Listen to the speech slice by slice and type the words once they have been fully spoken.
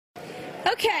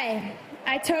Okay,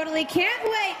 I totally can't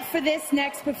wait for this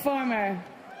next performer.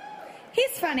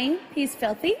 He's funny, he's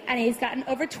filthy, and he's gotten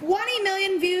over 20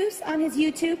 million views on his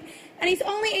YouTube, and he's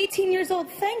only 18 years old.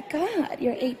 Thank God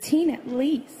you're 18 at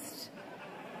least.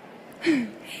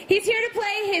 He's here to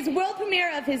play his world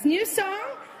premiere of his new song,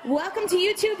 Welcome to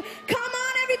YouTube. Come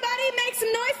on, everybody, make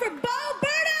some noise for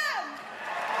Burnham!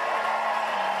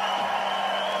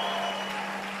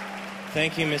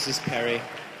 Thank you, Mrs. Perry.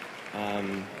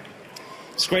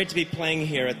 It's great to be playing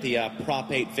here at the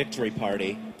Prop 8 victory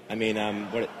party. I mean,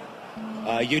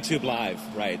 YouTube Live,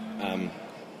 right.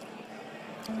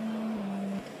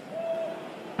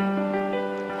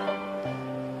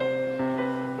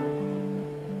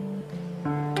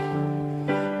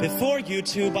 Before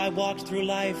YouTube, I walked through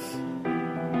life,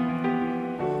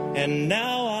 and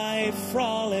now I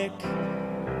frolic.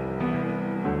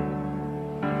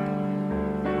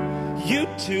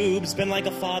 YouTube's been like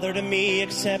a father to me,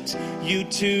 except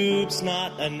YouTube's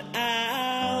not an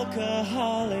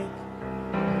alcoholic.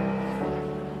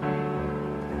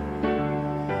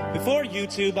 Before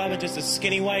YouTube, I was just a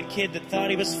skinny white kid that thought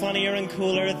he was funnier and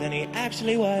cooler than he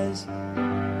actually was.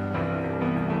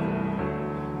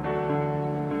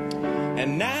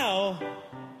 And now,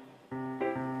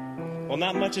 well,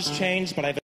 not much has changed, but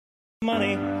I've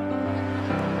money.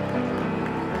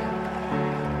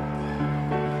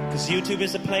 Because YouTube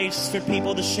is a place for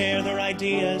people to share their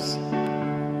ideas.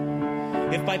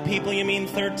 If by people you mean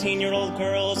 13-year-old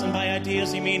girls, and by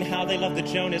ideas you mean how they love the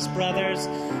Jonas Brothers,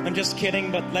 I'm just kidding,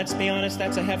 but let's be honest,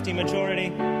 that's a hefty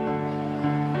majority.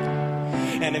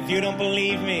 And if you don't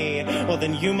believe me, well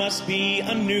then you must be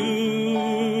a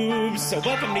noob. So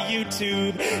welcome to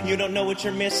YouTube. You don't know what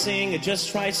you're missing.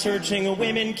 Just try searching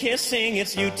women kissing.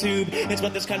 It's YouTube. It's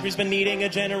what this country's been needing. A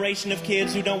generation of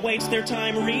kids who don't waste their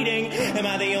time reading. Am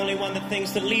I the only one that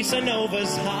thinks that Lisa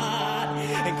Nova's hot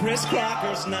and Chris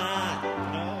Crocker's not?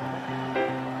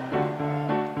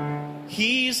 No.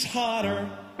 He's hotter.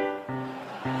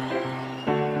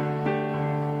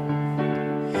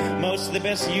 Most of the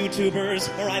best YouTubers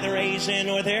are either Asian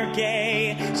or they're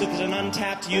gay. So there's an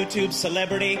untapped YouTube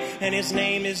celebrity, and his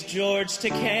name is George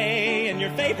Takei. And your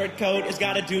favorite coat has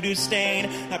got a doo-doo stain.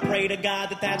 I pray to God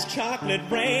that that's chocolate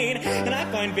rain. And I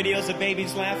find videos of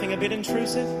babies laughing a bit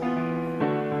intrusive,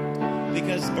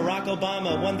 because Barack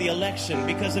Obama won the election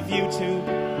because of YouTube.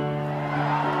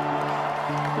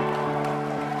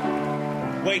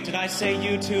 Wait, did I say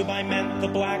YouTube? I meant the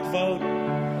black vote.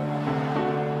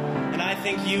 I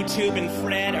think YouTube and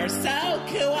Fred are so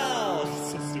cool.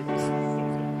 So stupid.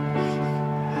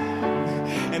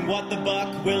 And What the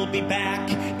Buck will be back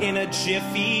in a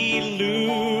jiffy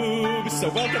lube. So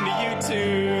welcome to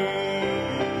YouTube.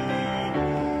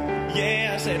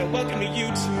 Yeah, I said welcome to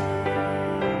YouTube.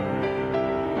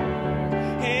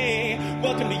 Hey,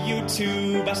 welcome to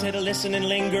YouTube. I said listen and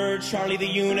linger. Charlie the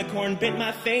Unicorn bit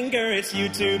my finger. It's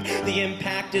YouTube. The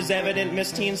impact is evident.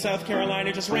 Miss Teen South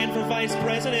Carolina just ran for vice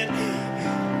president.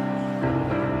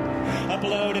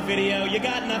 Upload a video, you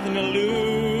got nothing to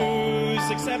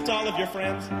lose except all of your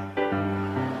friends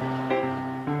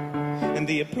and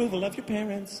the approval of your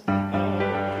parents. Oh.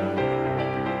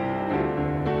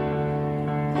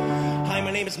 Hi,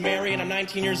 my name is Mary and I'm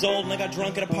 19 years old and I got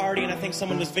drunk at a party and I think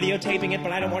someone was videotaping it,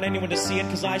 but I don't want anyone to see it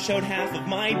because I showed half of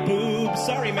my boobs.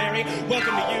 Sorry, Mary.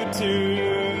 Welcome to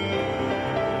YouTube.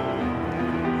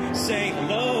 Say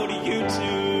hello to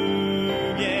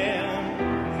YouTube, yeah.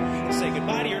 And say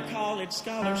goodbye to your college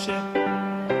scholarship.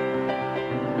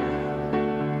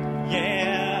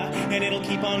 Yeah, and it'll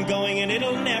keep on going and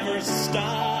it'll never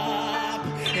stop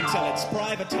until it's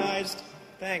privatized.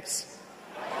 Thanks.